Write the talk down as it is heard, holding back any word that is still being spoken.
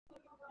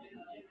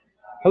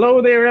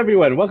Hello there,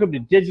 everyone. Welcome to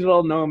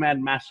Digital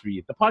Nomad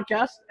Mastery, the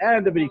podcast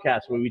and the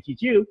videocast where we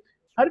teach you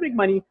how to make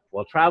money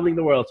while traveling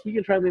the world. Speaking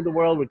of traveling the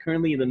world, we're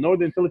currently in the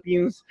northern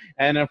Philippines,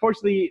 and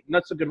unfortunately,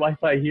 not so good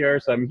Wi-Fi here,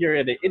 so I'm here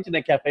at the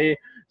internet cafe.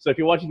 So if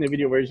you're watching the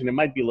video version, it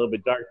might be a little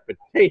bit dark, but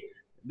hey,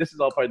 this is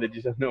all part of the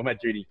digital nomad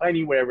journey,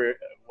 finding good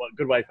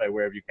Wi-Fi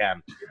wherever you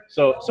can.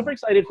 So super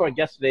excited for our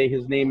guest today.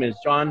 His name is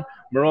John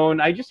Marone.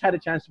 I just had a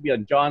chance to be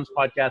on John's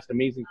podcast,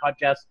 amazing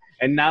podcast,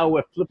 and now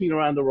we're flipping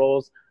around the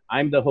roles.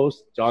 I'm the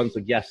host, John's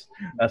a guest.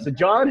 So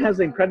John has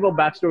an incredible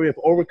backstory of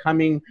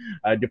overcoming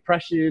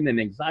depression and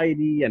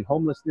anxiety and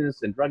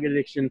homelessness and drug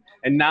addiction,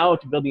 and now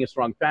to building a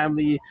strong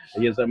family.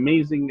 He has an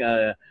amazing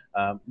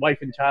wife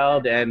and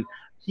child, and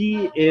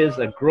he is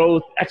a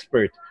growth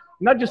expert,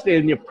 not just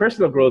in your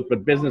personal growth,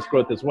 but business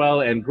growth as well,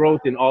 and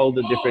growth in all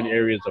the different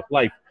areas of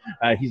life.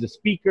 He's a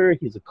speaker,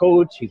 he's a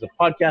coach, he's a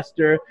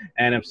podcaster,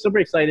 and I'm super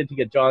excited to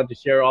get John to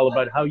share all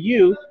about how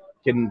you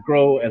can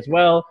grow as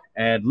well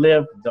and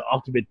live the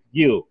ultimate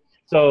you.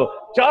 So,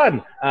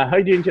 John, how are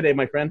you doing today,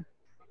 my friend?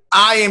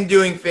 I am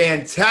doing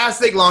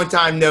fantastic. Long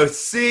time no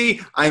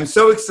see. I'm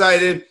so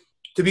excited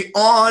to be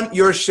on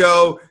your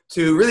show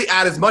to really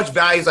add as much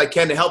value as I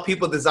can to help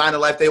people design a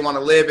life they want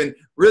to live and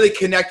really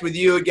connect with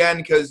you again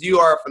because you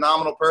are a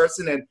phenomenal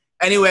person. And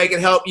any way I can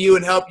help you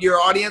and help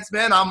your audience,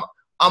 man, I'm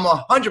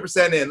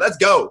 100% in. Let's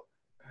go.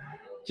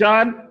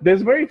 John,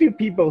 there's very few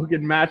people who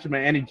can match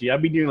my energy.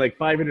 I've been doing like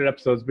 500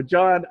 episodes, but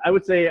John, I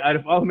would say out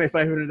of all my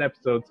 500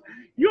 episodes,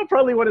 you're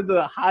probably one of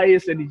the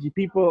highest energy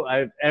people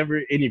I've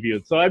ever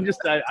interviewed. So I'm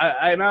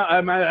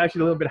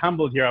actually a little bit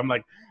humbled here. I'm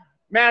like,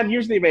 man,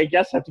 usually my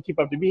guests have to keep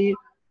up to me.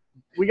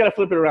 We got to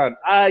flip it around.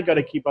 I got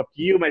to keep up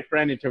to you, my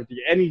friend, in terms of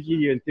your energy,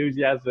 your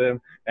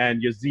enthusiasm,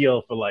 and your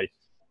zeal for life.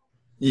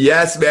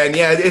 Yes, man.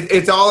 Yeah,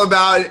 it's all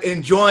about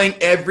enjoying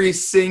every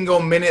single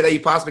minute that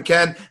you possibly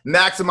can,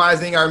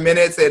 maximizing our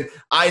minutes. And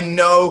I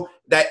know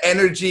that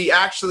energy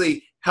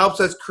actually helps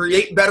us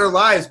create better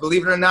lives,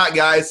 believe it or not,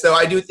 guys. So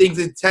I do things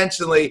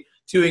intentionally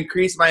to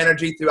increase my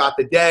energy throughout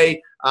the day,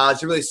 to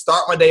really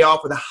start my day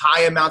off with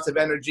high amounts of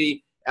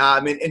energy,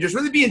 and just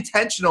really be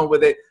intentional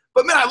with it.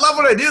 But, man, I love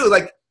what I do.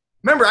 Like,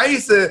 remember, I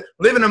used to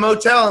live in a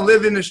motel and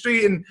live in the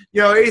street, and,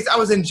 I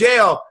was in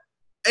jail.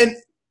 And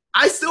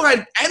I still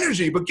had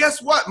energy, but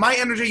guess what? My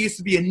energy used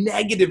to be a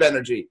negative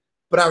energy,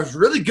 but I was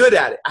really good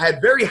at it. I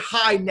had very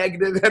high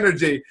negative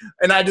energy,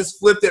 and I just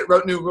flipped it,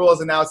 wrote new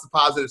rules, and now it's the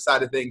positive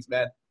side of things,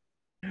 man.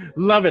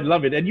 Love it,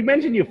 love it. And you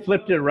mentioned you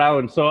flipped it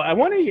around. So I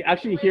want to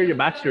actually hear your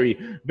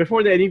backstory.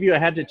 Before the interview, I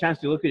had the chance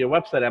to look at your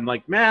website. I'm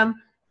like, man,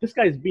 this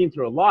guy's been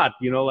through a lot,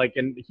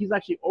 and he's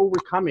actually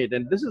overcome it.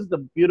 And this is the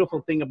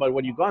beautiful thing about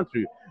what you've gone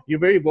through. You're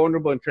very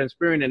vulnerable and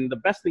transparent. And the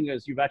best thing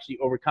is you've actually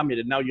overcome it.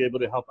 And now you're able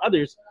to help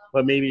others,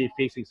 but maybe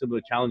facing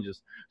similar challenges.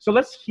 So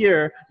let's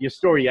hear your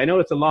story. I know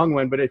it's a long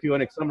one, but if you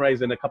want to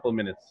summarize in a couple of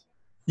minutes.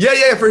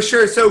 Yeah, for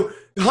sure. So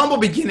humble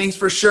beginnings,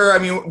 for sure. I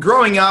mean,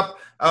 growing up,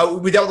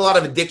 we dealt with a lot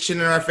of addiction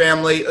in our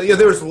family.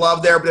 There was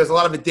love there, but there's a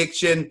lot of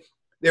addiction.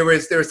 There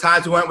was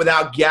times we went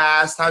without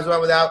gas, times we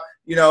went without,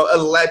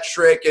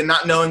 electric, and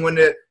not knowing when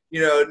the,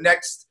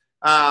 next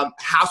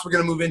house we're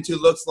going to move into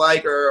looks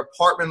like, or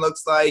apartment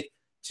looks like,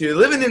 to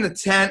living in a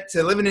tent,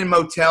 to living in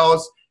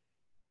motels.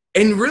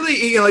 And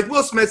really, like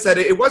Will Smith said,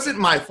 it wasn't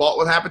my fault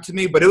what happened to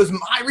me, but it was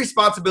my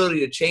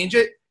responsibility to change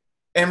it.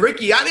 And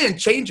Ricky, I didn't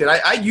change it.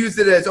 I used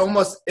it as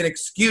almost an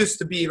excuse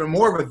to be even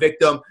more of a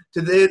victim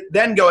to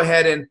then go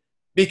ahead and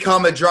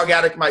become a drug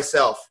addict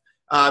myself.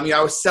 I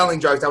was selling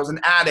drugs. I was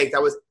an addict. I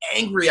was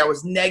angry. I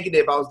was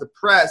negative. I was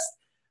depressed.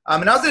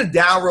 And I was in a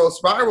downward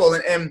spiral.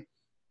 And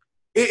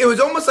it was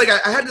almost like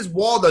I had this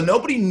wall that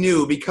nobody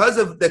knew because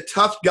of the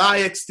tough guy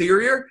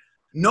exterior.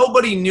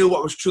 Nobody knew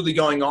what was truly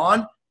going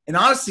on. And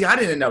honestly, I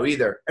didn't know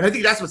either. And I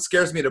think that's what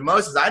scares me the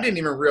most is I didn't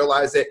even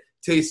realize it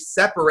till you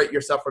separate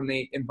yourself from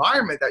the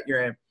environment that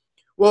you're in.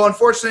 Well,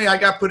 unfortunately, I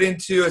got put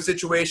into a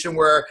situation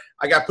where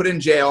I got put in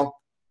jail.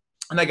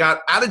 And I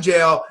got out of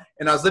jail,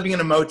 and I was living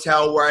in a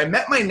motel where I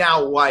met my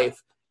now wife.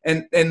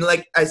 And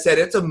like I said,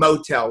 it's a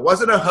motel. It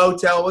wasn't a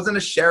hotel. It wasn't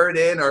a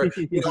Sheraton or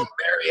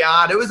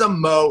Marriott. It was a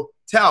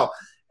motel.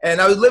 And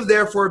I lived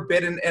there for a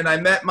bit, and I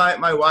met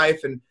my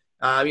wife, and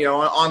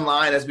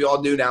online, as we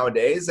all do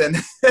nowadays. And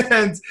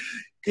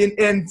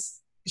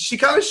she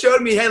kind of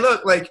showed me, hey,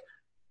 look, like,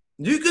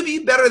 you could be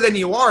better than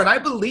you are, and I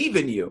believe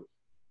in you.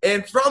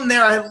 And from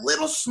there, I had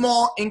little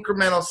small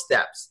incremental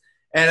steps.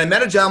 And I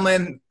met a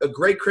gentleman, a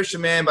great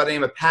Christian man by the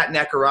name of Pat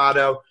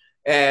Nacarado.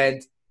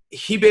 And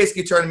he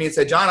basically turned to me and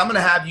said, John, I'm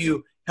going to have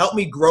you help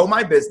me grow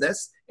my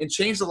business and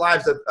change the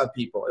lives of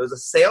people. It was a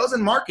sales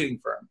and marketing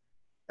firm.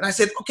 And I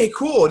said, okay,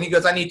 cool. And he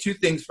goes, I need two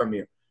things from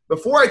you.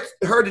 Before I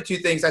heard the two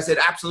things, I said,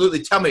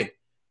 absolutely, tell me.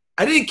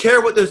 I didn't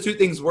care what those two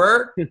things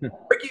were,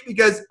 Ricky,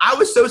 because I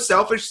was so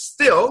selfish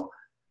still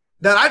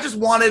that I just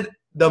wanted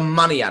the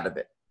money out of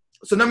it.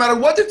 So no matter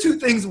what the two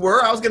things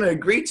were, I was going to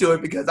agree to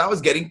it because I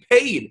was getting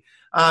paid.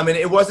 And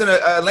it wasn't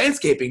a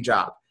landscaping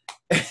job.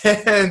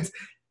 And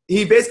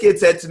he basically had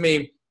said to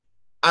me,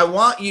 I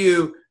want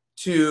you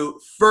to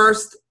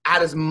first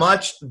add as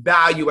much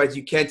value as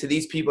you can to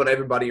these people and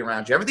everybody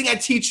around you. Everything I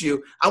teach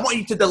you, I want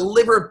you to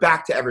deliver it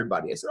back to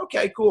everybody. I said,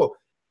 okay, cool.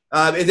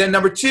 And then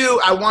number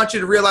two, I want you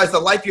to realize the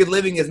life you're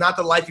living is not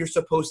the life you're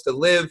supposed to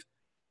live.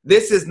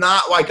 This is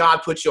not why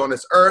God put you on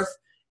this earth.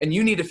 And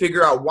you need to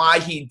figure out why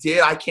he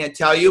did. I can't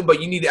tell you,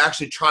 but you need to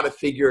actually try to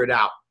figure it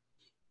out.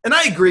 And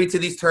I agreed to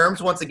these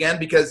terms once again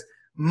because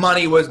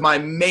money was my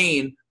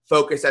main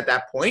focus at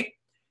that point.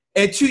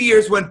 And 2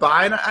 years went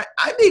by, and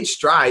I made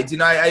strides.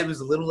 I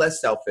was a little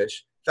less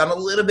selfish, found a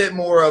little bit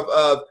more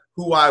of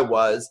who I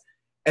was.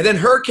 And then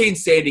Hurricane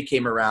Sandy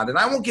came around. And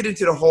I won't get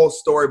into the whole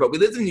story, but we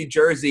lived in New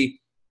Jersey,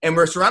 and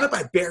we're surrounded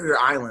by barrier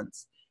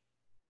islands.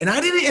 And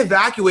I didn't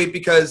evacuate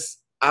because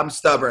I'm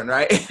stubborn,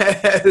 right?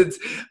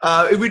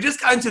 We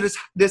just got into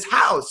this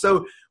house.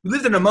 So we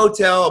lived in a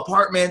motel,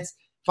 apartments,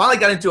 finally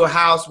got into a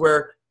house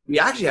where we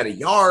actually had a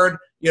yard.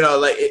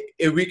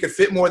 We could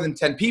fit more than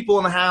 10 people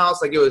in the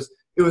house. Like, it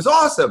was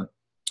awesome.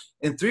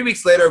 And 3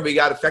 weeks later, we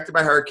got affected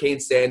by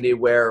Hurricane Sandy,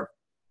 where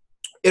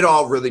it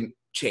all really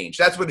changed.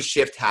 That's when the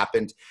shift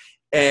happened.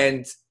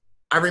 And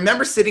I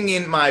remember sitting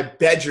in my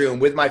bedroom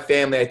with my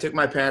family. I took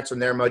my parents from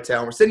their motel,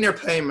 and we're sitting there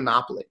playing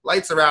Monopoly.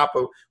 Lights are out,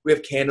 but we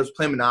have candles,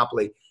 playing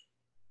Monopoly.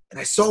 And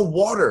I saw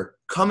water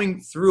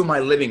coming through my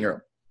living room.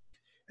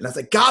 And as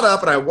I got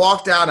up and I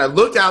walked out and I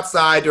looked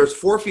outside, there was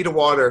 4 feet of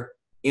water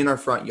in our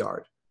front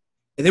yard.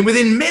 And then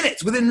within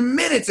minutes,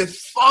 it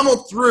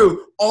funneled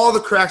through all the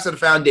cracks of the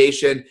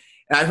foundation.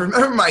 And I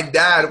remember my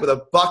dad with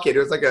a bucket. It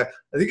was I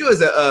think it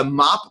was a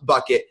mop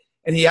bucket.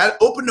 And he had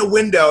opened the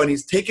window, and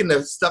he's taking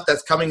the stuff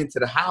that's coming into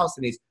the house,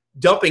 and he's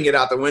dumping it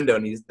out the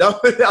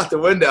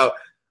window,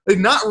 like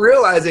not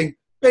realizing,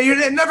 man,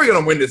 you're never going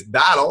to win this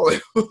battle.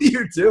 What are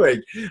you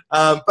doing?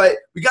 But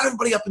we got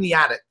everybody up in the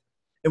attic.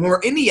 And when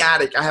we're in the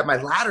attic, I have my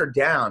ladder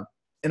down,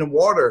 and the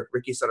water,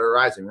 Ricky, started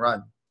rising,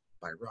 run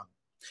by run.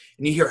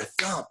 And you hear a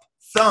thump,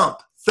 thump,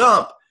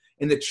 thump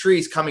in the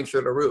trees coming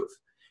through the roof.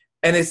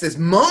 And it's this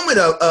moment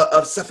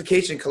of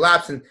suffocation,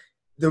 collapse, and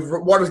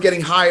the water's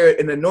getting higher,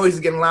 and the noise is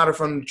getting louder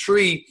from the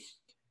tree.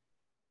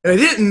 And I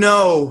didn't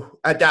know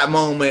at that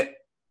moment,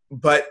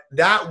 but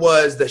that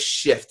was the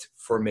shift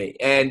for me.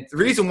 And the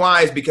reason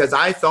why is because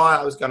I thought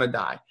I was going to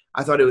die.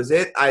 I thought it was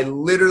it. I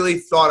literally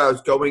thought I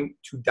was going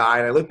to die.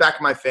 And I looked back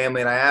at my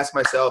family, and I asked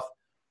myself,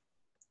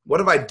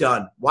 what have I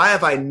done? Why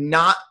have I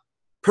not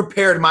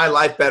prepared my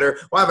life better?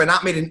 Why have I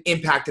not made an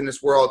impact in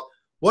this world?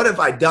 What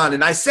have I done?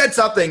 And I said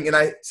something, and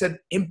I said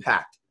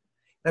impact.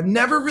 I've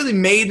never really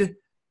made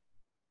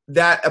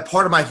that a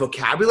part of my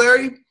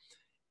vocabulary.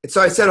 And so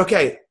I said,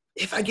 okay,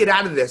 if I get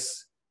out of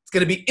this, it's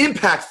going to be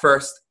impact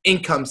first,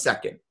 income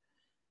second.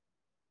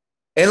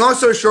 And long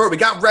story short, we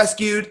got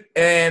rescued.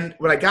 And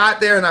when I got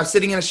there and I was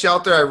sitting in a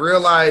shelter, I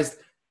realized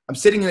I'm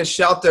sitting in a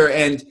shelter,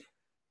 and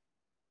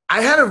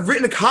I had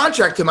written a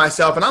contract to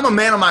myself, and I'm a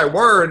man of my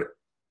word,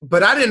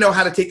 but I didn't know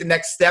how to take the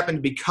next step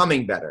into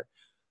becoming better.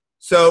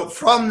 So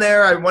from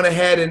there, I went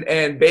ahead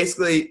and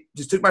basically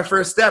just took my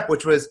first step,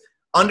 which was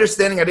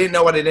understanding I didn't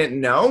know what I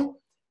didn't know.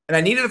 And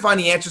I needed to find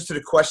the answers to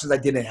the questions I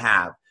didn't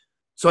have.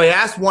 So I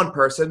asked one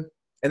person,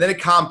 and then it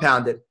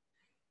compounded.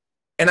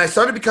 And I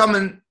started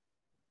becoming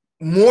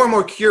more and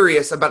more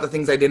curious about the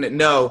things I didn't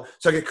know,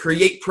 so I could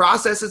create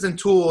processes and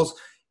tools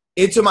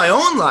into my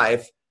own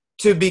life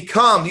to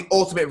become the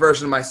ultimate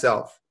version of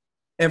myself.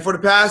 And for the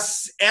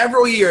past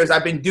several years,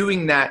 I've been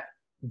doing that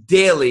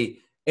daily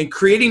and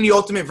creating the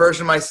ultimate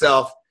version of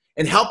myself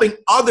and helping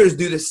others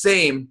do the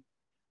same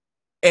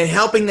and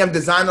helping them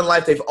design the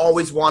life they've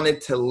always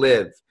wanted to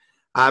live.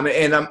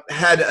 And I've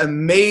had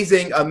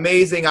amazing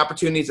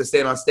opportunities to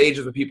stand on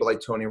stages with people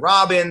like Tony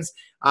Robbins,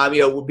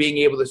 being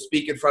able to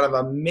speak in front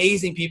of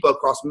amazing people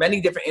across many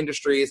different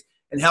industries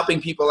and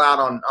helping people out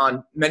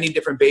on many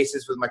different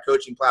bases with my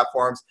coaching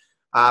platforms.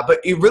 But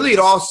it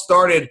all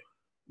started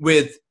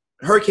with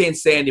Hurricane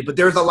Sandy, but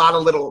there's a lot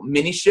of little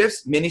mini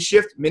shift. I think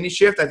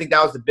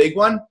that was the big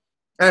one.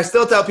 And I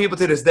still tell people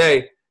to this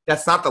day,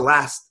 that's not the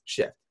last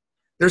shift.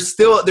 There's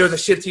a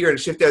shift here and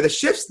a shift there. The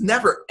shifts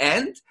never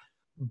end.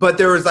 But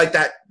there was like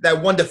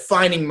that one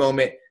defining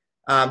moment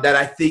that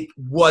I think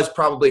was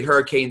probably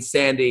Hurricane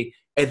Sandy.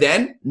 And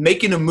then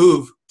making a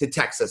move to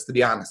Texas, to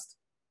be honest.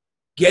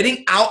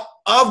 Getting out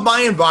of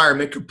my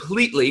environment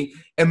completely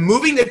and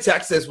moving to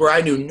Texas where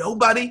I knew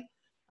nobody.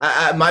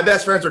 My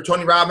best friends were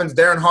Tony Robbins,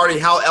 Darren Hardy,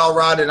 Hal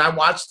Elrod, and I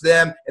watched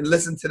them and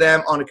listened to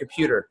them on a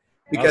computer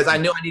because I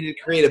knew I needed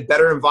to create a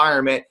better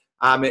environment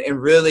and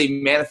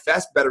really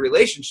manifest better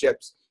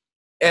relationships.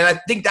 And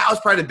I think that was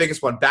probably the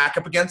biggest one. Back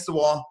up against the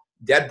wall.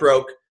 Dead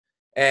broke,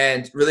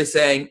 and really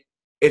saying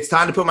it's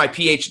time to put my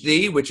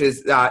PhD, which is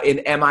in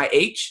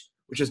MIH,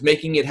 which is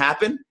making it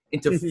happen,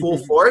 into full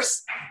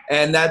force.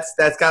 And that's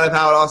kind of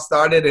how it all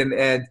started,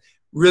 and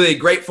really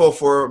grateful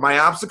for my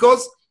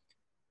obstacles.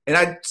 And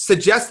I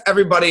suggest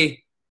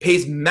everybody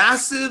pays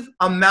massive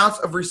amounts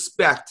of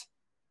respect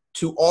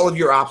to all of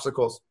your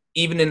obstacles,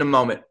 even in the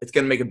moment. It's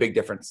going to make a big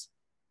difference.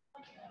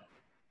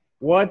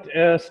 What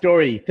a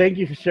story. Thank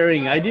you for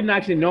sharing. I didn't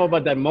actually know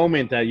about that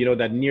moment, that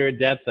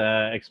near-death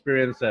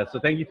experience. So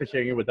thank you for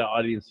sharing it with the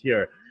audience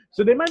here.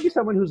 So there might be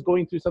someone who's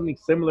going through something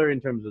similar in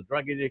terms of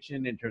drug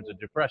addiction, in terms of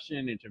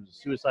depression, in terms of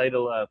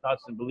suicidal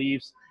thoughts and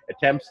beliefs,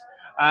 attempts,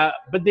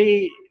 but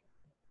they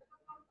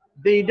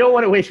don't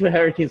want to wait for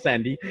Hurricane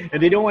Sandy,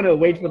 and they don't want to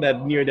wait for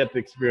that near-death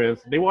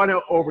experience. They want to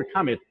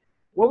overcome it.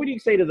 What would you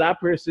say to that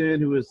person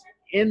who is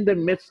in the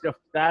midst of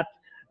that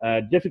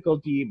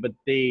difficulty, but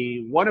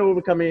they want to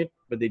overcome it,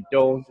 but they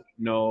don't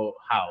know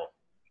how?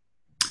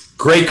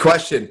 Great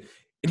question.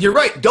 And you're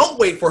right. Don't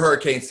wait for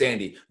Hurricane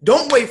Sandy.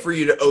 Don't wait for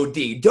you to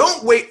OD.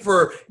 Don't wait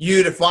for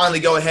you to finally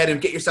go ahead and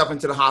get yourself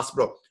into the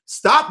hospital.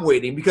 Stop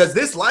waiting, because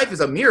this life is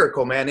a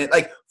miracle, man. It,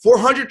 like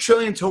 400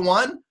 trillion to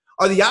 1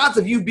 are the odds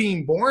of you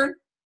being born.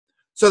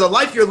 So the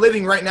life you're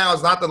living right now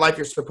is not the life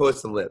you're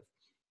supposed to live.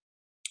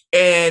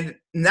 And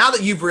now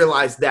that you've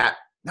realized that,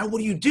 now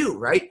what do,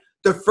 right?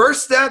 The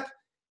first step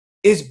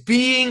is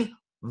being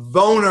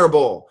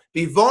vulnerable.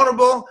 Be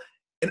vulnerable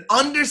and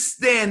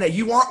understand that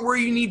you aren't where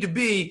you need to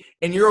be,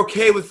 and you're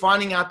okay with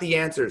finding out the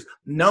answers.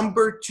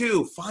 Number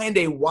 2, find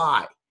a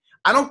why.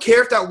 I don't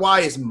care if that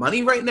why is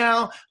money right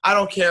now. I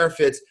don't care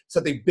if it's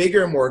something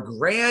bigger and more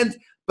grand,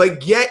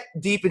 but get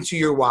deep into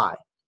your why.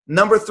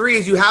 Number 3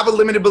 is you have a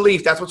limited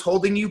belief. That's what's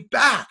holding you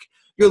back.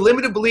 Your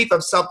limited belief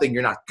of something.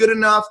 You're not good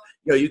enough.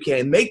 You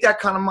can't make that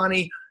kind of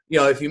money.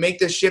 If you make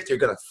this shift, you're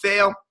going to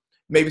fail.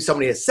 Maybe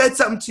somebody has said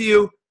something to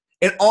you.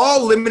 And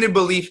all limited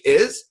belief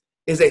is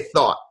a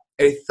thought.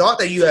 A thought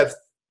that you have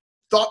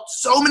thought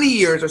so many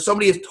years, or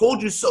somebody has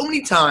told you so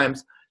many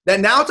times, that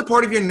now it's a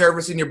part of your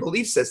nervous and your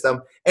belief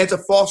system, and it's a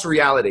false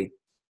reality.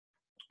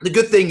 The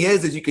good thing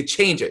is you could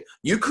change it.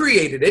 You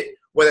created it,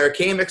 whether it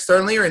came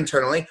externally or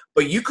internally,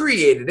 but you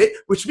created it,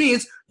 which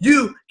means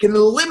you can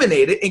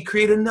eliminate it and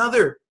create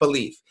another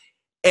belief.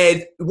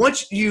 And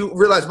once you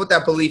realize what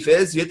that belief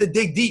is, you have to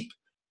dig deep.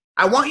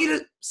 I want you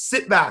to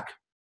sit back.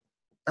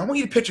 I want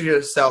you to picture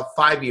yourself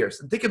 5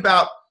 years and think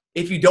about,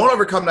 if you don't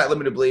overcome that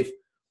limited belief,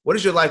 what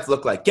does your life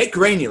look like? Get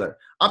granular.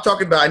 I'm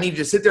talking about, I need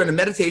you to sit there in a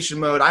meditation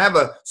mode. I have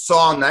a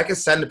song that I can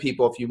send to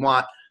people if you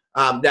want,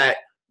 that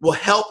will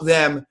help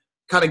them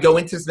kind of go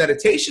into this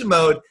meditation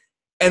mode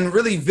and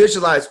really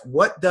visualize,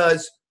 what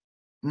does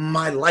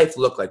my life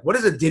look like? What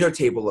does a dinner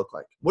table look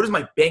like? What does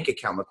my bank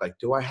account look like?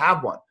 Do I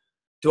have one?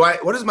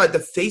 What does the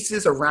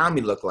faces around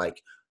me look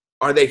like?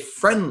 Are they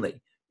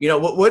friendly?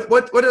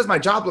 What does my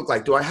job look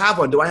like? Do I have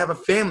one? Do I have a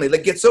family?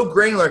 Like, get so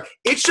granular.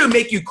 It should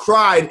make you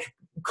cry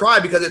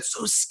because it's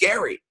so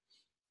scary.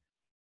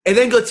 And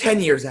then go 10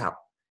 years out.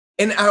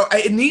 And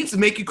it needs to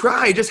make you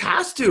cry. It just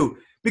has to,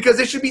 because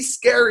it should be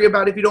scary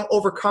about, if you don't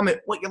overcome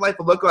it, what your life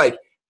will look like.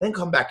 Then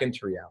come back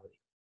into reality.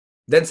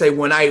 Then say,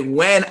 when I,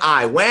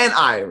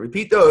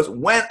 repeat those,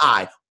 when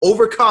I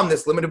overcome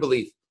this limited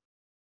belief,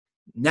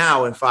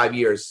 now in 5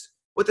 years,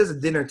 what does a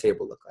dinner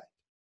table look like?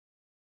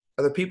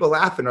 Are the people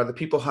laughing? Are the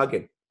people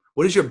hugging?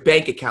 What does your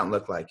bank account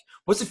look like?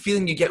 What's the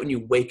feeling you get when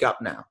you wake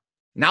up now?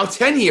 Now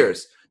 10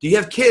 years. Do you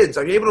have kids?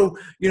 Are you able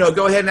to,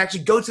 go ahead and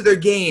actually go to their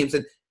games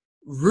and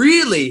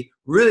really,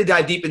 really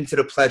dive deep into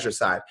the pleasure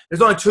side?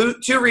 There's only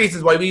two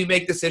reasons why we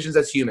make decisions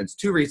as humans.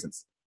 2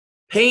 reasons: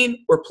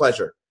 pain or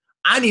pleasure.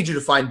 I need you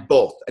to find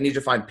both. I need you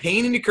to find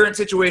pain in your current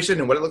situation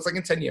and what it looks like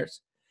in 10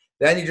 years.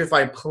 Then I need you to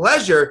find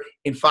pleasure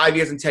in 5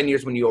 years and 10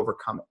 years when you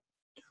overcome it.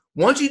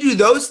 Once you do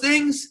those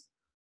things,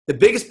 the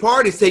biggest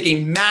part is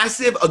taking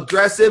massive,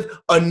 aggressive,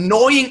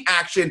 annoying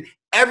action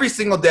every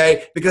single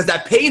day, because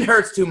that pain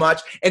hurts too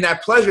much and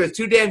that pleasure is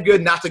too damn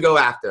good not to go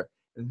after.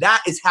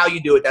 That is how you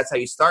do it. That's how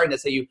you start, and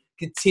that's how you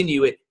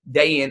continue it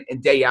day in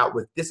and day out,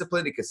 with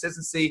discipline and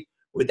consistency,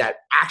 with that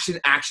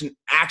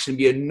action.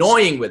 Be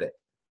annoying with it.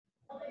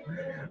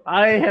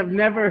 I have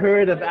never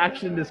heard of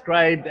action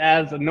described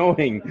as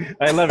annoying.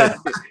 I love it.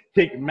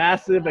 Take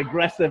massive,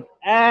 aggressive,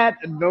 and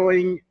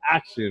annoying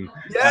action.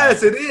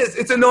 Yes, it is.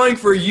 It's annoying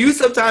for you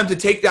sometimes to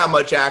take that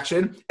much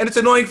action, and it's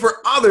annoying for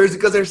others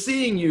because they're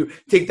seeing you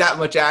take that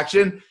much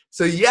action.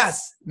 So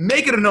yes,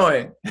 make it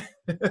annoying.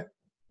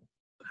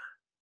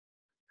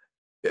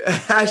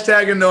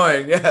 Hashtag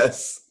annoying,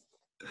 yes.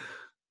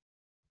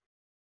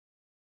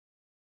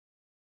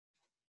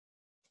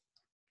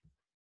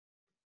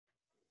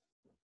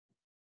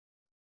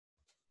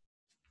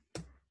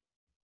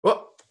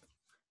 Well,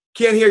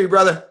 can't hear you,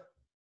 brother.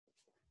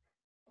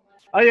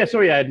 Oh, yeah,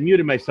 sorry, I had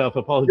muted myself.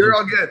 Apologies. You're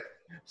all good.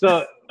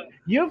 So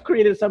you've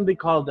created something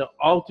called the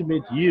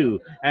Ultimate You.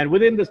 And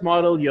within this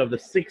model, you have the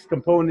 6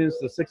 components,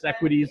 the 6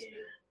 equities.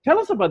 Tell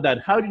us about that.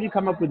 How did you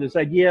come up with this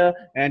idea?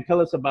 And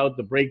tell us about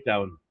the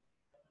breakdown.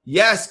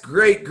 Yes,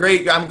 great.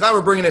 I'm glad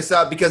we're bringing this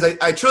up, because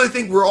I truly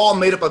think we're all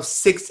made up of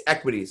 6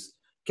 equities.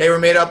 Okay, we're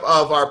made up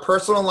of our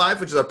personal life,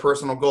 which is our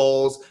personal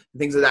goals, and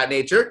things of that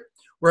nature.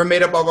 We're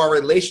made up of our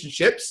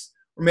relationships.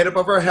 We're made up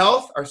of our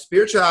health, our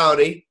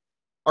spirituality,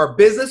 our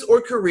business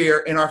or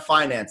career, and our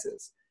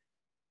finances.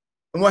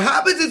 And what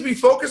happens is we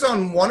focus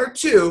on 1 or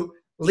 2,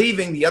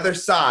 leaving the other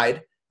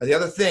side, or the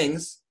other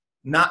things,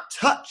 not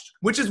touched,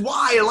 which is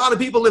why a lot of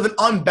people live an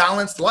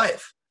unbalanced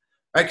life,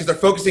 right? Because they're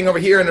focusing over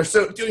here and they're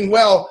so doing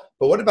well,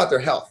 but what about their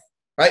health,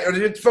 right? Or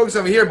they're focused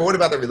over here, but what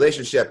about their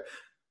relationship?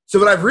 So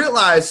what I've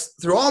realized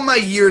through all my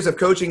years of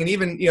coaching, and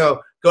even,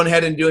 going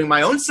ahead and doing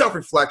my own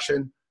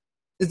self-reflection,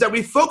 is that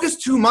we focus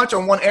too much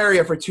on one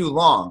area for too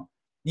long.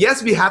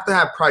 Yes, we have to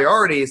have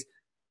priorities,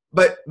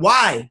 but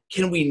why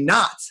can we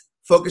not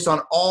focus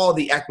on all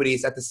the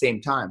equities at the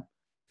same time?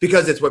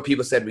 Because it's what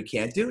people said we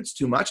can't do. It's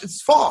too much.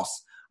 It's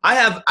false. I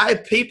have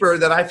paper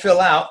that I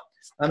fill out.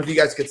 I don't know if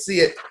you guys could see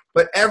it,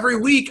 but every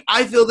week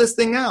I fill this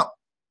thing out.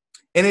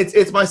 And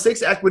it's my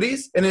 6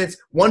 equities, and it's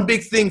one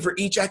big thing for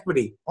each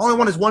equity. All I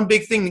want is one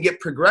big thing to get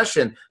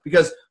progression,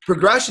 because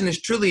progression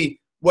is truly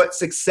what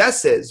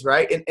success is,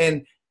 right?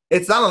 And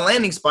it's not a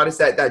landing spot. It's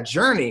that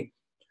journey.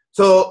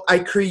 So I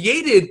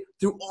created,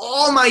 through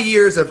all my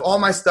years of all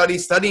my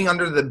studies, studying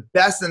under the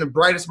best and the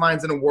brightest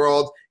minds in the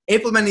world,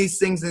 implementing these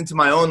things into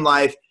my own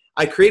life,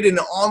 I created an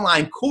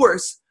online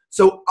course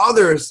so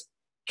others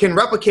can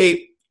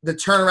replicate the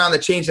turnaround, the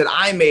change that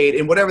I made,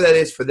 and whatever that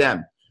is for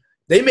them.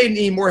 They may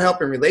need more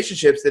help in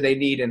relationships than they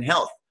need in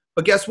health.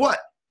 But guess what?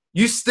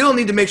 You still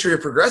need to make sure you're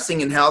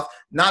progressing in health,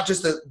 not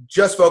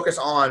just focus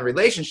on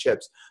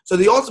relationships. So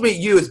the ultimate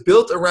you is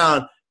built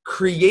around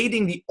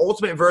creating the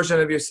ultimate version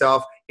of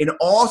yourself in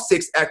all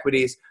 6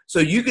 equities, so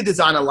you could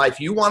design a life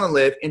you want to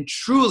live and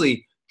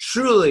truly,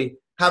 truly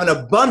have an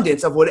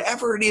abundance of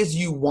whatever it is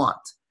you want.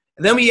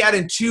 And then we add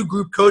in 2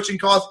 group coaching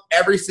calls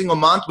every single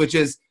month, which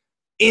is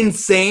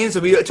insane. So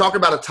we talk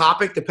about a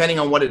topic depending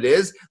on what it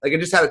is. Like I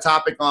just had a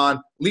topic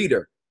on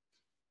leader.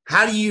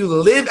 How do you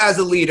live as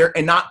a leader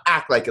and not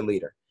act like a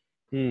leader?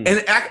 And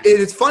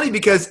it's funny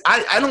because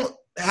I don't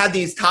have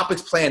these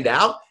topics planned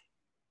out.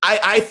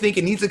 I think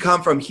it needs to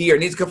come from here. It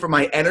needs to come from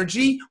my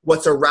energy,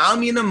 what's around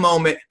me in the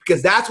moment,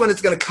 because that's when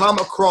it's going to come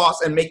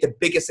across and make the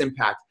biggest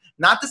impact.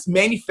 Not this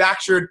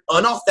manufactured,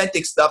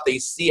 unauthentic stuff that you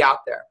see out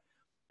there.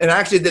 And I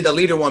actually did the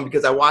leader one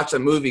because I watched a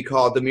movie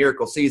called The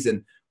Miracle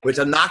Season, which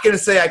I'm not going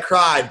to say I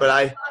cried, but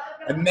I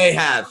may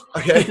have.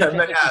 Okay, I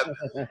may have.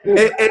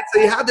 And so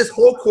you have this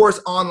whole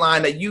course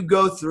online that you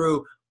go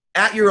through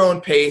at your own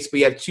pace.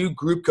 We have 2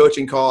 group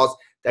coaching calls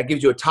that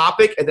gives you a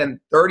topic and then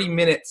 30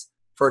 minutes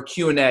for a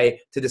Q&A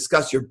to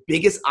discuss your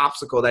biggest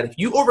obstacle, that if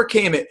you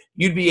overcame it,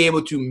 you'd be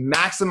able to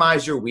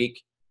maximize your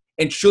week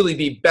and truly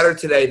be better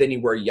today than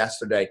you were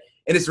yesterday.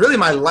 And it's really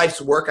my life's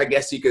work, I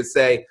guess you could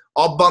say,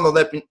 all bundled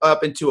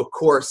up into a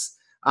course.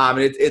 And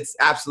it's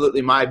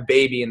absolutely my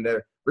baby. And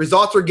the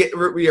results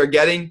we are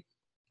getting,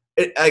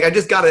 like I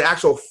just got an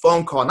actual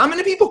phone call. Not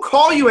many people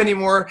call you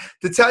anymore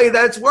to tell you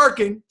that it's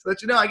working. To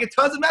let you know, I get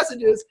tons of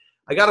messages.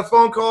 I got a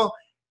phone call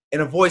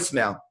and a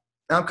voicemail.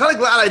 And I'm kind of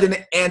glad I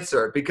didn't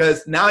answer,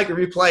 because now I can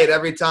replay it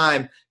every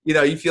time,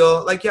 you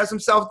feel like you have some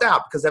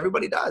self-doubt, because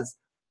everybody does.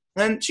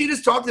 And she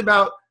just talked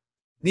about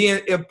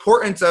the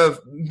importance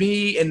of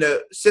me and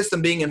the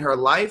system being in her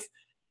life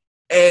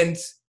and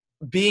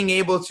being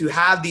able to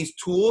have these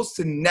tools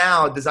to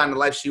now design the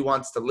life she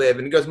wants to live.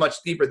 And it goes much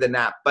deeper than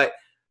that. But,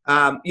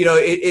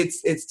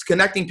 it's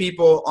connecting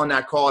people on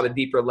that call at a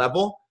deeper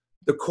level.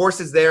 The course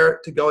is there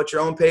to go at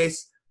your own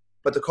pace,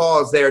 but the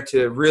call is there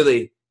to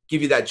really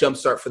give you that jump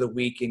start for the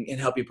week and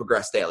help you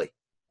progress daily.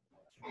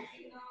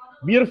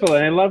 Beautiful.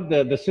 And I love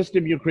the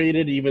system you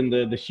created, even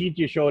the sheet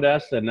you showed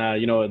us, and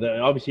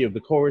obviously of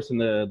the course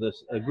and the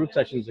group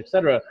sessions,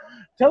 etc.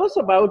 Tell us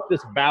about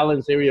this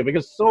balance area,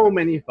 because so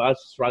many of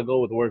us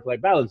struggle with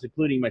work-life balance,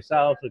 including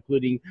myself,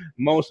 including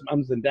most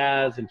moms and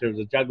dads, in terms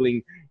of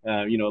juggling,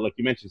 like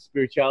you mentioned,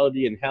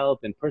 spirituality and health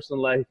and personal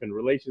life and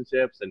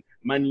relationships and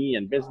money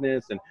and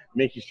business, and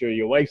making sure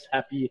your wife's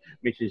happy,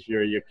 making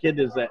sure your kid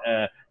is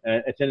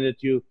attended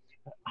to.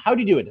 How do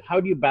you do it? How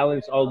do you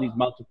balance all these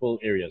multiple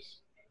areas?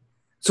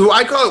 So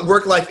I call it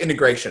work-life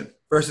integration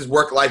versus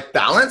work-life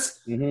balance.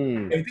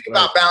 Mm-hmm. If you think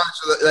about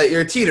balance, like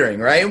you're teetering,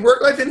 right? And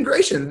work-life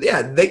integration,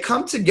 yeah, they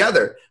come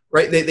together,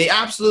 right? They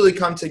absolutely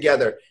come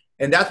together.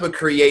 And that's what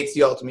creates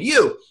the ultimate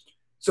you.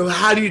 So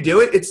how do you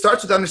do it? It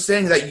starts with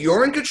understanding that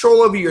you're in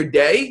control over your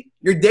day.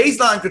 Your day's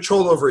not in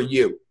control over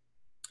you.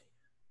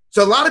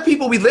 So a lot of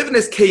people, we live in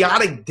this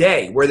chaotic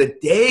day where the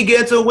day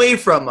gets away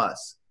from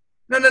us.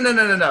 No.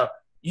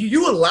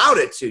 You allowed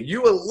it to.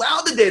 You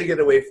allowed the day to get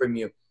away from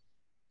you.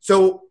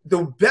 So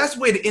the best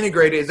way to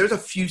integrate it is there's a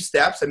few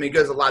steps. I mean, it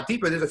goes a lot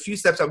deeper. There's a few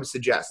steps I would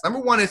suggest. Number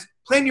one is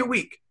plan your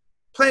week.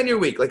 Plan your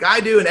week. Like I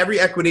do in every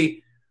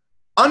equity,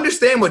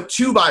 understand what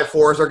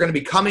 2x4s are going to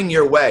be coming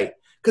your way.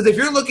 Because if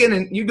you're looking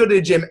and you go to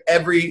the gym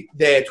every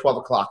day at 12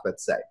 o'clock,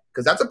 let's say,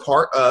 because that's a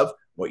part of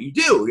what you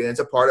do. And it's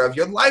a part of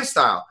your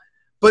lifestyle.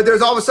 But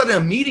there's all of a sudden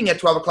a meeting at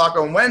 12 o'clock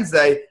on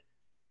Wednesday.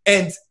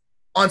 And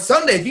on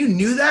Sunday, if you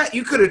knew that,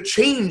 you could have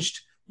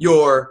changed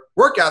your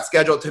workout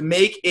schedule to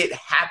make it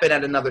happen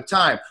at another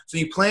time. So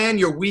you plan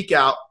your week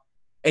out,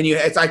 and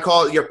I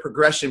call it your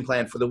progression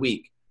plan for the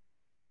week.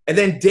 And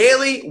then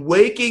daily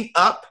waking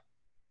up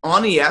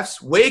on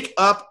EFs, wake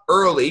up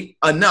early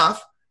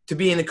enough to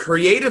be in a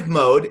creative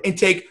mode and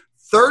take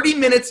 30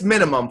 minutes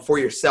minimum for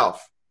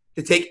yourself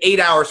to take 8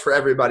 hours for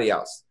everybody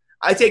else.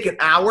 I take an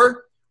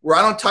hour where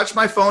I don't touch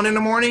my phone in the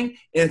morning,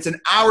 and it's an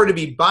hour to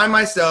be by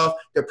myself,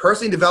 to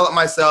personally develop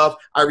myself.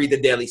 I read the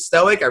Daily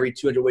Stoic. I read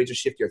 200 Ways to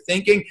Shift Your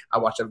Thinking. I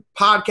watch a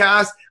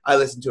podcast. I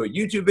listen to a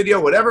YouTube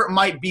video, whatever it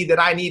might be that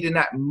I need in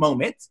that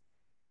moment.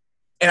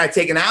 And I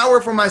take an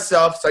hour for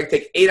myself so I can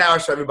take 8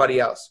 hours for everybody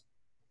else.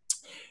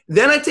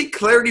 Then I take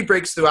clarity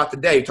breaks throughout the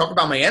day. Talk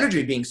about my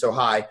energy being so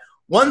high.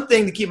 One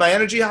thing to keep my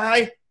energy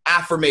high,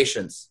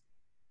 affirmations.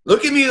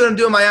 Look at me when I'm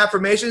doing my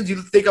affirmations.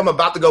 You think I'm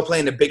about to go play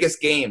in the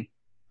biggest game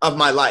of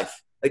my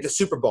life, like the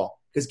Super Bowl.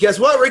 Because guess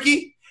what,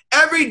 Ricky?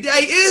 Every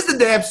day is the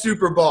damn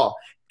Super Bowl.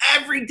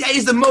 Every day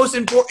is the most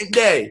important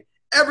day.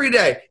 Every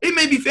day. It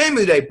may be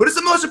family day, but it's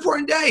the most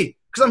important day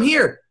because I'm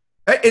here.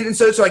 Right? And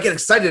so I get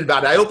excited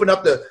about it. I open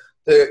up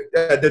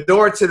the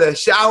door to the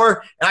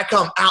shower, and I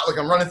come out like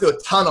I'm running through a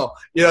tunnel.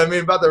 You know what I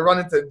mean? About to run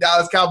into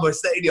Dallas Cowboys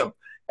Stadium.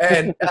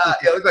 And I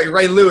look like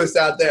Ray Lewis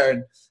out there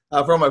and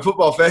for all my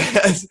football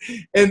fans.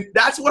 And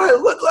that's what I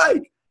look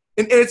like.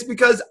 And it's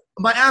because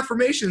my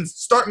affirmations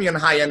start me on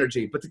high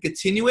energy. But to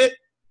continue it,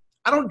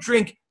 I don't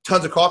drink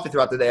tons of coffee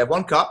throughout the day. I have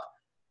 1 cup.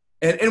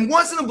 And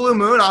once in a blue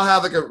moon, I'll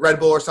have like a Red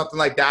Bull or something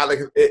like that. Like,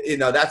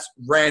 that's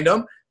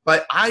random.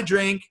 But I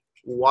drink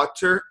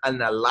water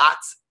and a lot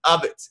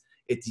of it.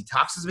 It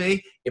detoxes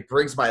me. It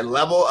brings my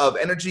level of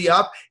energy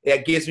up.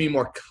 It gives me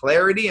more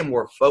clarity and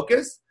more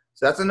focus.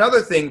 So that's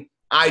another thing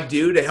I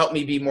do to help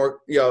me be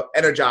more,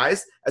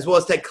 energized, as well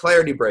as take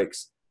clarity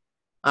breaks.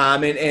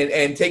 And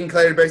taking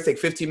clarity breaks, take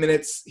 15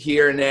 minutes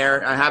here and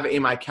there. I have it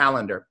in my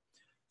calendar.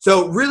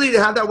 So really,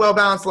 to have that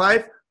well-balanced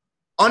life,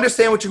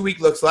 understand what your week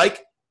looks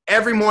like.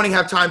 Every morning,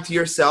 have time to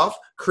yourself.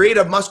 Create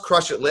a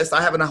must-crush-it list.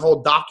 I have a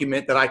whole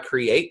document that I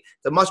create,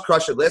 the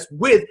must-crush-it list,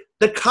 with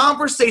the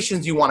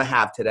conversations you want to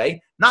have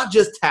today, not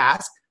just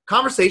tasks,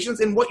 conversations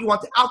and what you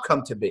want the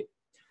outcome to be.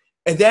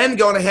 And then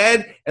going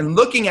ahead and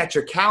looking at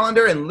your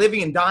calendar and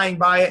living and dying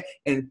by it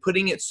and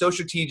putting it so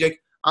strategic.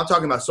 I'm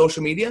talking about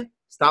social media.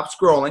 Stop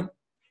scrolling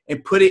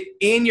and put it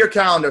in your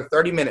calendar,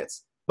 30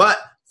 minutes. But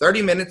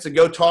 30 minutes to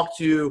go talk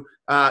to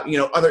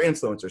other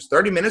influencers,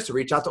 30 minutes to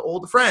reach out to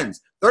older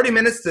friends, 30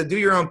 minutes to do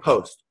your own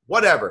post,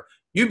 whatever.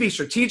 You be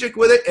strategic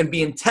with it and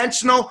be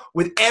intentional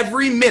with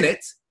every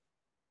minute.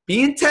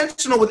 Be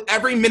intentional with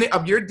every minute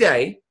of your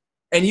day,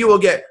 and you will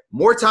get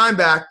more time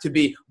back to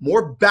be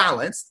more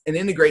balanced and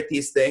integrate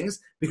these things,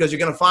 because you're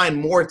going to find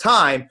more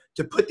time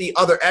to put the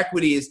other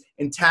equities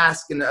and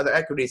tasks and other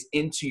equities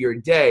into your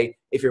day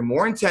if you're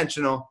more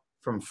intentional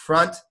from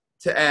front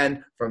to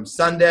end, from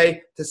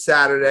Sunday to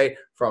Saturday,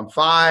 from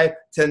 5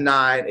 to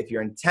 9. If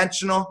you're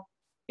intentional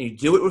and you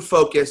do it with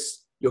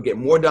focus, you'll get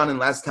more done in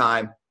less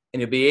time,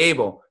 and you'll be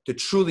able to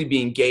truly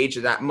be engaged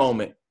at that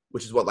moment,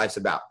 which is what life's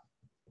about.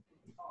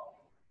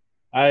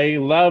 I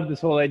love this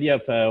whole idea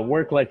of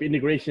work-life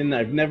integration.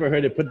 I've never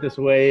heard it put this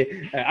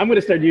way. I'm going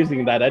to start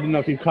using that. I don't know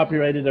if you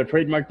copyrighted or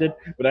trademarked it,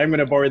 but I'm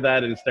going to borrow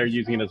that and start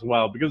using it as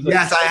well. Because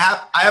yes,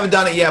 I haven't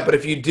done it yet, but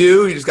if you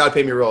do, you just got to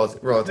pay me royalties.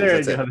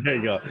 There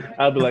you go.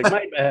 I'll be like,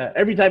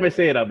 every time I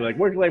say it, I'll be like,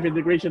 work-life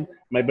integration,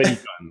 my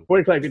buddy's gone.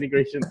 Work-life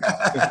integration.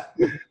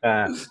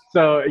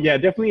 So yeah,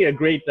 definitely a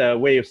great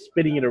way of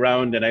spinning it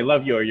around, and I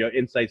love your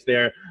insights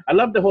there. I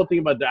love the whole thing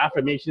about the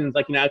affirmations.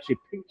 I can actually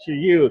picture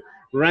you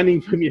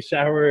running from your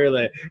shower,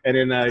 and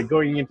then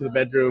going into the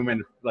bedroom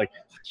and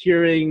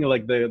cheering,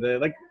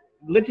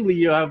 literally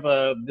you have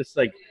this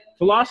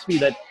philosophy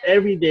that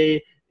every day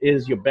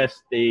is your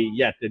best day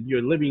yet, and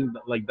you're living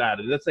like that.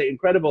 And that's an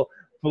incredible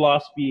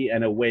philosophy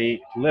and a way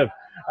to live.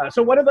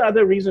 So what are the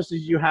other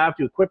resources you have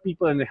to equip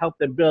people and help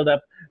them build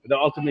up the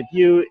ultimate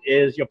you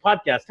is your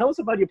podcast. Tell us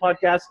about your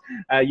podcast.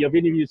 You've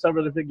interviewed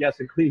several different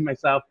guests, including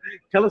myself.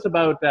 Tell us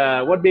about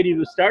what made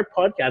you start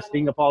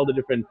podcasting of all the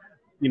different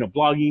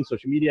blogging,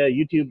 social media,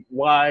 YouTube.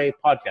 Why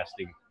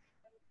podcasting?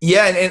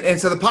 Yeah, and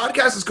so the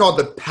podcast is called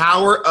The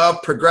Power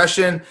of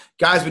Progression.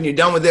 Guys, when you're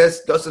done with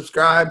this, go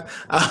subscribe.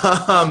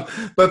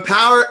 But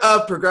Power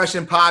of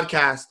Progression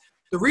podcast.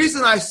 The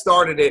reason I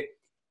started it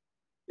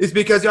is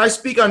because I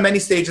speak on many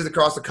stages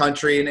across the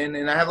country,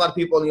 and I have a lot of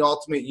people in the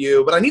Ultimate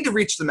You, but I need to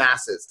reach the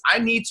masses. I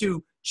need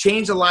to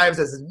change the lives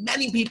of as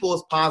many people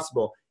as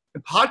possible.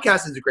 And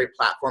podcast is a great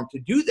platform to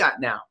do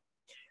that now,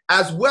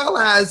 as well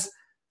as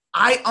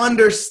I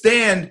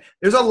understand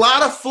there's a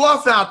lot of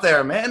fluff out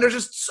there, man. There's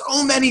just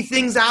so many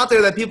things out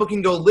there that people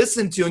can go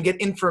listen to and get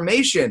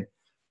information.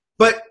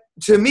 But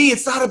to me,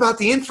 it's not about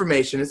the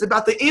information. It's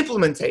about the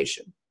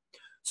implementation.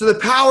 So the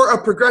Power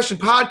of Progression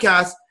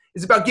podcast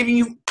is about giving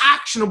you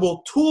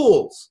actionable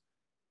tools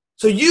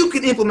so you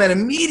can implement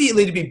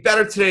immediately to be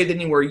better today than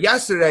you were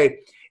yesterday.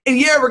 And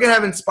yeah, we're going to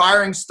have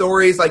inspiring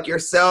stories like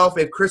yourself.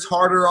 We have Chris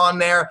Harder on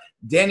there,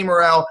 Danny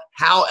Morell,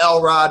 Hal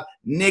Elrod,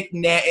 Nick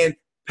Nathan,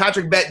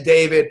 Patrick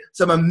Bet-David,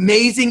 some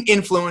amazing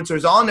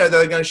influencers on there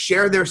that are going to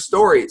share their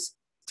stories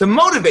to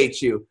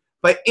motivate you.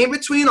 But in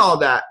between all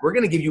that, we're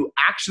going to give you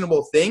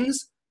actionable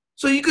things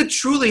so you could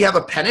truly have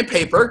a pen and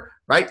paper,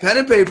 right? Pen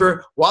and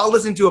paper while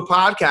listening to a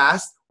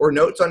podcast or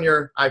notes on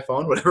your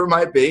iPhone, whatever it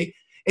might be,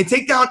 and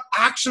take down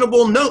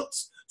actionable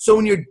notes. So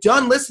when you're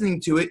done listening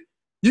to it,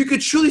 you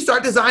could truly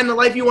start designing the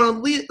life you want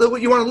to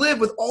live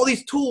with all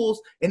these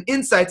tools and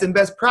insights and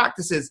best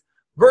practices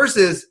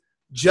versus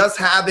just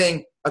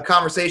having a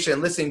conversation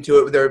and listening to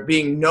it with there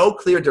being no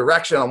clear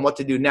direction on what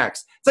to do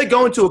next. It's like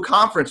going to a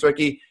conference,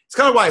 Ricky. It's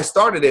kind of why I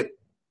started it.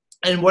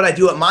 And what I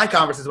do at my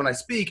conferences when I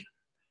speak,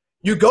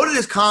 you go to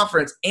this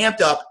conference amped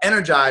up,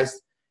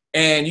 energized,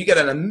 and you get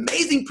an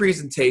amazing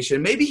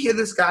presentation. Maybe here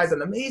this guy's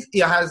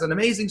has an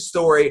amazing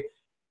story,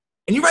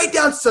 and you write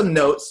down some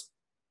notes.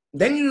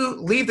 Then you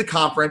leave the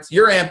conference.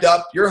 You're amped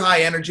up. You're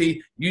high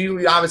energy.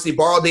 You obviously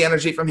borrowed the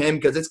energy from him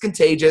because it's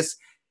contagious.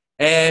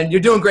 And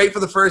you're doing great for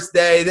the first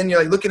day. Then you're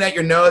like looking at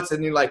your notes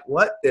and you're like,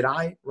 what did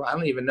I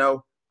don't even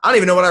know. I don't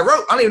even know what I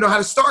wrote. I don't even know how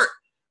to start.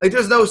 Like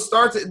there's no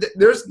start.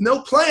 There's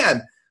no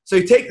plan. So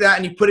you take that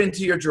and you put it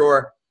into your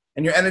drawer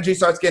and your energy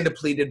starts getting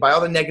depleted by all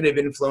the negative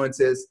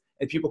influences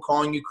and people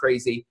calling you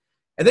crazy.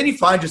 And then you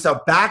find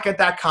yourself back at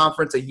that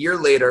conference a year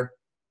later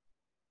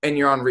and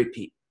you're on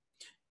repeat.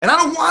 And I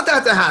don't want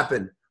that to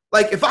happen.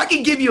 Like if I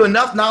can give you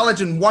enough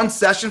knowledge in one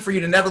session for you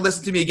to never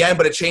listen to me again,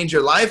 but it changed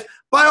your life,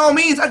 by all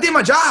means, I did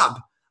my job.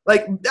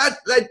 Like that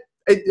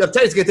I'll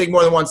tell you it's going to take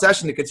more than one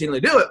session to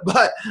continually do it,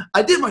 but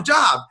I did my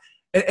job.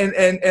 And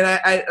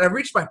I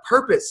reached my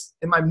purpose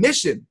and my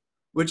mission,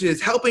 which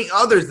is helping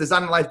others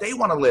design the life they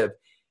want to live.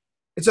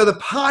 And so the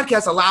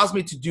podcast allows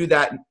me to do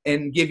that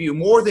and give you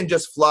more than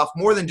just fluff,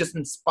 more than just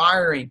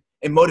inspiring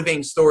and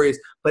motivating stories,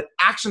 but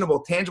actionable,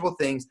 tangible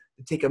things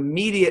to take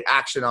immediate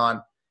action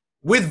on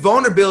with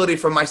vulnerability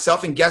from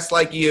myself and guests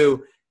like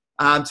you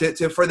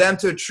for them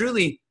to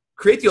truly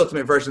create the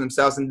ultimate version of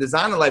themselves and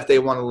design the life they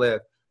want to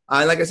live.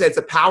 And like I said, it's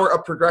a Power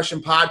of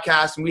Progression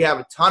podcast, and we have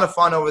a ton of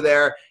fun over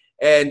there.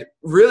 And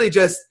really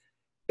it's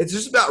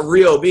just about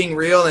being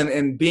real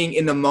and being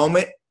in the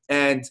moment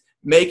and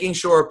making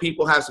sure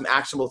people have some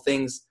actionable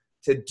things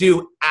to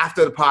do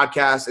after the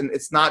podcast. And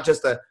it's not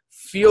just a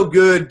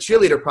feel-good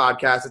cheerleader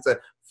podcast. It's a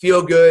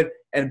feel-good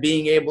and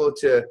being able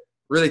to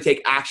really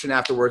take action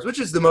afterwards, which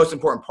is the most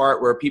important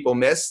part where people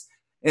miss.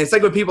 And it's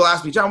like when people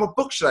ask me, John, what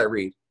book should I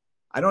read?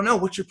 I don't know.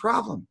 What's your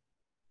problem?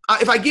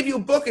 If I give you a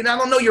book and I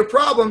don't know your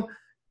problem,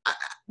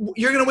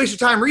 you're going to waste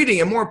your time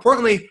reading. And more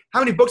importantly, how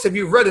many books have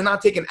you read and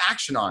not taken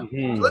action on? So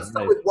let's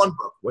start with one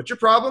book. What's your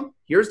problem?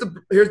 Here's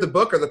the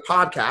book or the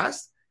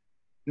podcast.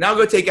 Now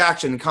go take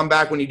action and come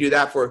back when you do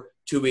that for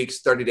 2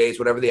 weeks, 30 days,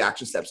 whatever the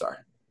action steps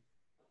are.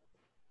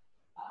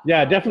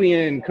 Yeah, definitely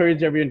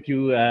encourage everyone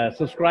to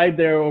subscribe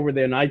over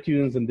there on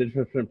iTunes and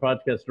different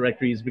podcast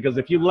directories, because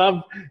if you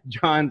love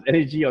John's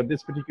energy on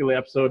this particular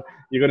episode,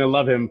 you're going to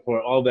love him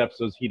for all the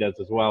episodes he does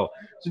as well.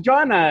 So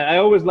John, I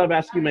always love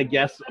asking my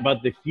guests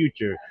about the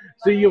future.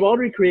 So you've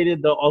already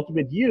created the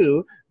ultimate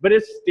you, but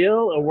it's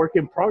still a work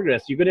in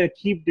progress. You're going to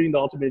keep doing the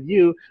ultimate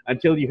you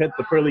until you hit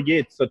the pearly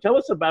gates. So tell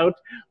us about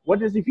what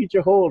does the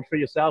future hold for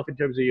yourself in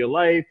terms of your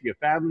life, your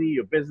family,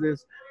 your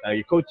business,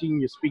 your coaching,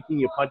 your speaking,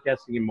 your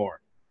podcasting, and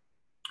more.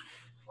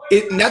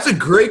 And that's a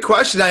great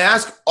question. I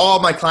ask all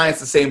my clients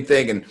the same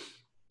thing and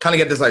kind of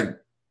get this like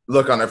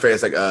look on their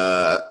face like,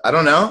 I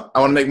don't know. I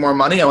want to make more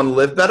money. I want to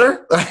live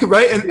better.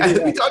 Right. And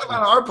we talked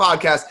about on our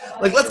podcast,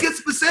 like, let's get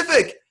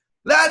specific.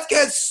 Let's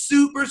get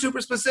super,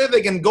 super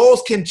specific, and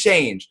goals can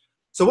change.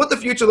 So what the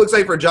future looks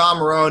like for John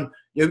Marone,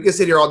 we can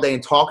sit here all day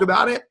and talk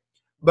about it,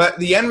 but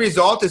the end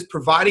result is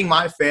providing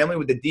my family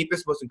with the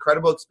deepest, most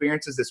incredible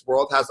experiences this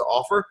world has to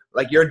offer,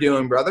 like you're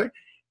doing, brother,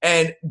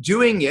 and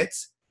doing it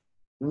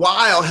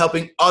while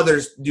helping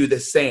others do the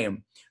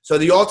same. So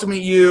the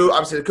ultimate you,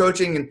 obviously the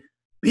coaching and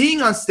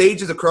being on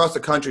stages across the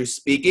country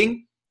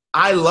speaking,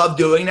 I love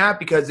doing that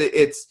because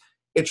it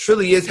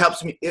truly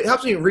helps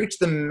me reach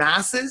the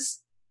masses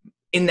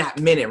in that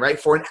minute, right?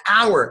 For an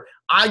hour,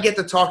 I get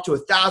to talk to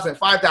 1,000,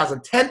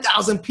 5,000,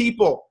 10,000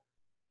 people.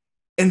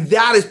 And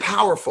that is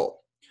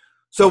powerful.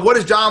 So what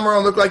does John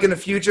Marone look like in the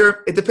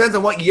future? It depends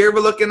on what year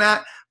we're looking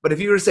at. But if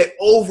you were to say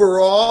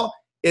overall,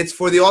 it's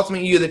for the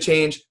ultimate you to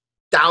change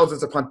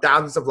thousands upon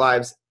thousands of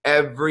lives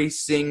every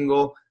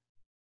single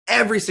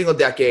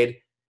decade,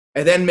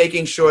 and then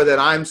making sure that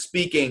I'm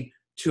speaking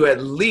to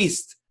at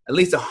least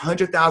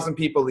 100,000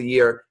 people a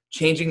year,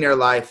 changing their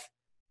life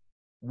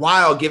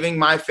while giving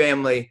my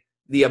family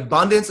the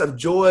abundance of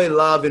joy,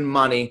 love, and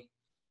money,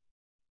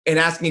 and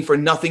asking for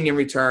nothing in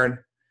return,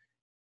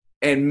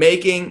 and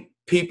making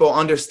people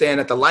understand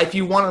that the life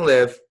you want to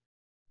live,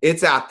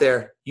 it's out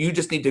there. You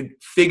just need to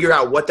figure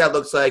out what that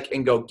looks like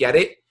and go get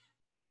it.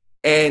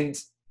 And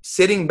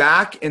sitting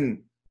back,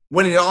 and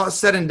when it all is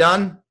said and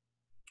done,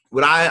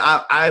 what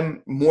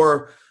I'm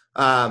more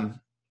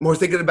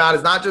thinking about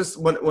is not just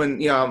when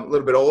I'm a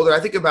little bit older. I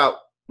think about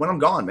when I'm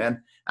gone,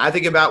 man. I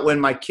think about when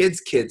my kids'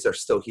 kids are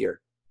still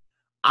here.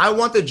 I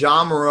want the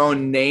John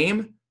Marone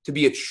name to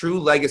be a true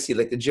legacy,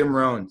 like the Jim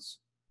Rohns,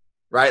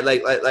 right?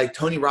 Like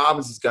Tony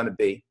Robbins is going to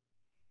be,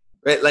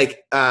 right?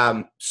 Like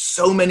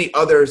so many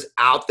others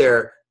out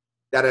there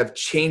that have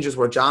changed us,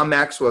 where John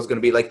Maxwell is going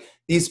to be, like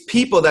these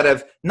people that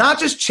have not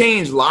just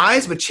changed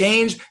lives, but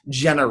changed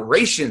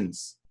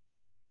generations.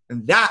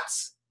 And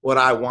that's what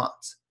I want.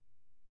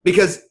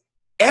 Because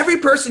every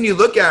person you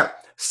look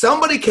at,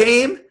 somebody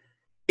came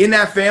in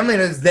that family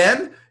and is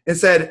them and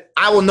said,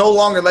 I will no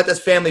longer let this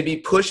family be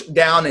pushed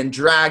down and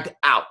dragged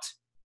out.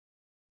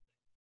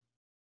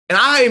 And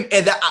I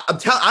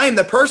am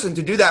the person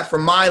to do that for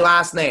my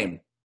last name.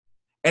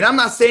 And I'm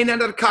not saying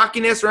that out of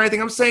cockiness or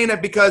anything. I'm saying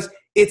that because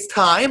it's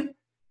time,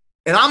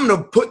 and I'm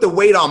going to put the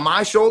weight on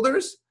my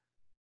shoulders,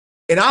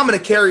 and I'm going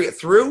to carry it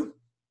through.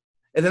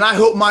 And then I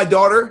hope my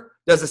daughter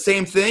does the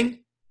same thing.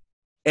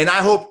 And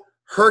I hope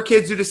her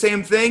kids do the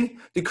same thing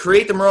to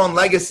create the Marone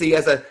legacy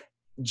as a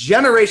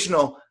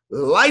generational,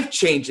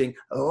 life-changing,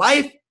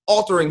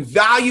 life-altering,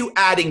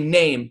 value-adding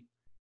name.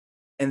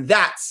 And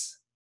that's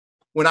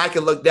when I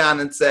can look down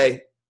and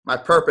say, my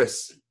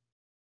purpose,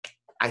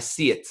 I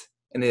see it.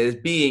 And it is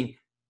being,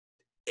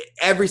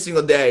 every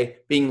single day,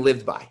 being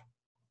lived by.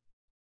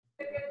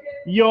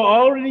 You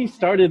already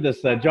started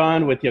this,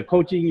 John, with your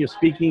coaching, your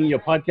speaking, your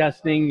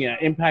podcasting,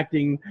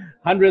 impacting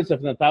hundreds,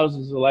 if not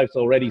thousands of lives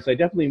already. So I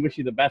definitely wish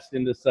you the best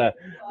in this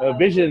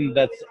vision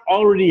that's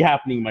already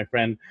happening, my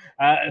friend.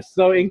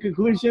 So in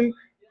conclusion,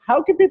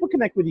 how can people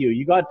connect with you?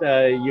 You got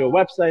your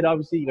website,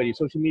 obviously. You got your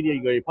social media.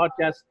 You got your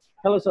podcast.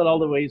 Tell us all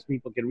the ways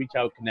people can reach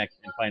out, connect,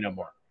 and find out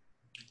more.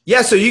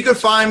 Yeah, so you can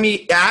find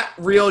me at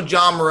Real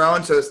John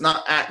Marone. So it's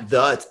not at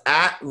it's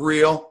at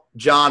Real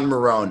John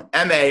Marone,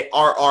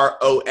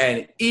 Marrone.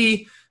 And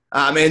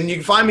you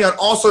can find me on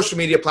all social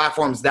media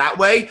platforms that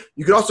way.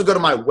 You can also go to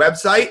my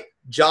website,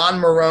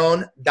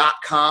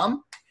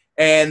 johnmarone.com.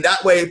 And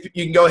that way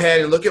you can go ahead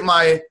and look at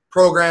my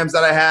programs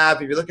that I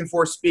have. If you're looking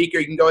for a speaker,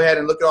 you can go ahead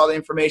and look at all the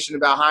information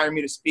about hiring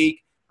me to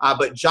speak.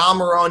 But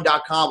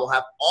johnmarone.com will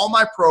have all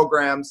my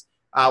programs.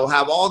 We'll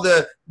have all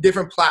the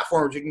different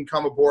platforms you can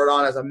come aboard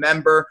on as a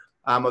member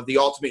of the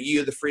Ultimate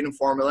You, the Freedom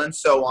Formula, and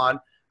so on.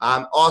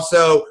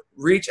 Also,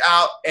 reach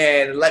out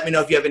and let me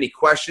know if you have any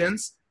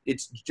questions.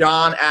 It's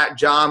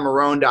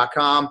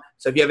john@johnmarone.com.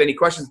 So if you have any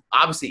questions,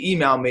 obviously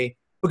email me.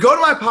 But go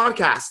to my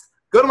podcast.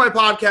 Go to my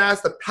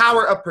podcast, The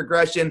Power of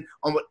Progression,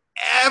 on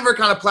whatever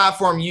kind of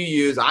platform you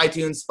use,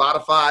 iTunes,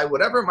 Spotify,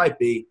 whatever it might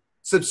be.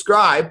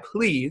 Subscribe,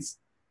 please.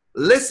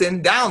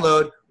 Listen,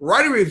 download,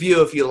 write a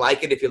review if you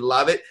like it, if you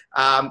love it,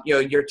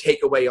 your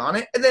takeaway on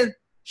it, and then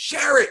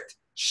share it.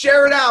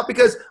 Share it out,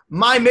 because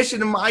my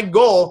mission and my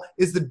goal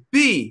is to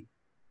be,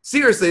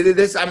 seriously, we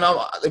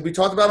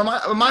talked about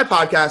on my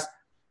podcast,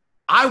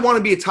 I want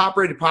to be a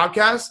top-rated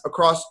podcast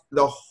across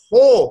the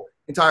whole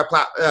entire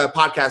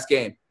podcast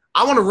game.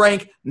 I want to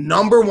rank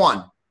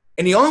 #1.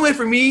 And the only way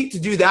for me to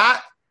do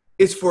that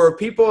is for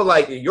people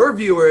like your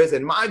viewers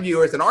and my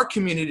viewers and our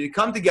community to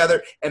come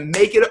together and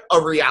make it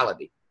a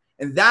reality.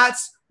 And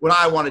that's what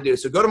I want to do.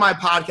 So go to my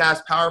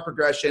podcast, Power of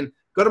Progression.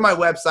 Go to my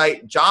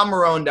website,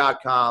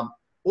 johnmarone.com,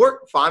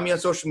 or find me on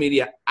social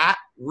media at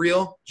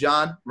Real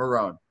John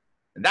Marone.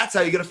 And that's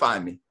how you're going to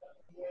find me.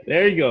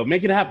 There you go.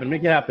 Make it happen.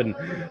 Make it happen.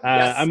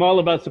 Yes. I'm all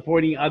about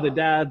supporting other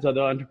dads,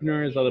 other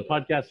entrepreneurs, other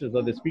podcasters,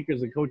 other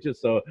speakers and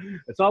coaches. So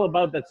it's all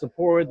about that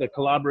support, the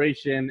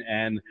collaboration,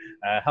 and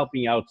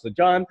helping out. So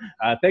John,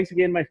 thanks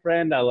again, my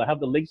friend. I'll have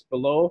the links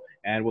below,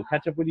 and we'll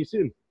catch up with you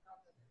soon.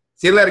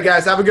 See you later,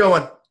 guys. Have a good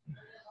one.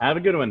 Have a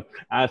good one.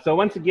 So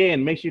once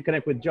again, make sure you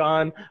connect with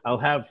John. I'll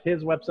have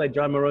his website,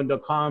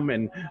 johnmarone.com,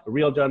 and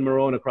Real John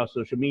Marone across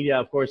social media.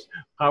 Of course,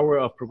 Power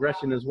of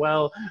Progression as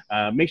well.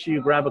 Make sure you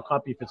grab a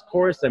copy of his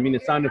course. I mean,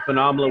 it sounded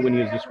phenomenal when he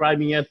was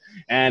describing it.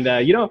 And,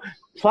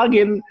 plug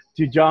in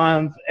to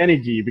John's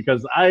energy,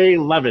 because I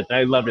love it.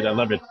 I love it. I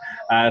love it.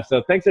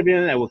 So thanks,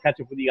 everyone. I will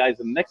catch up with you guys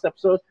in the next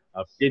episode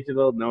of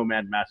Digital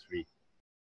Nomad Mastery.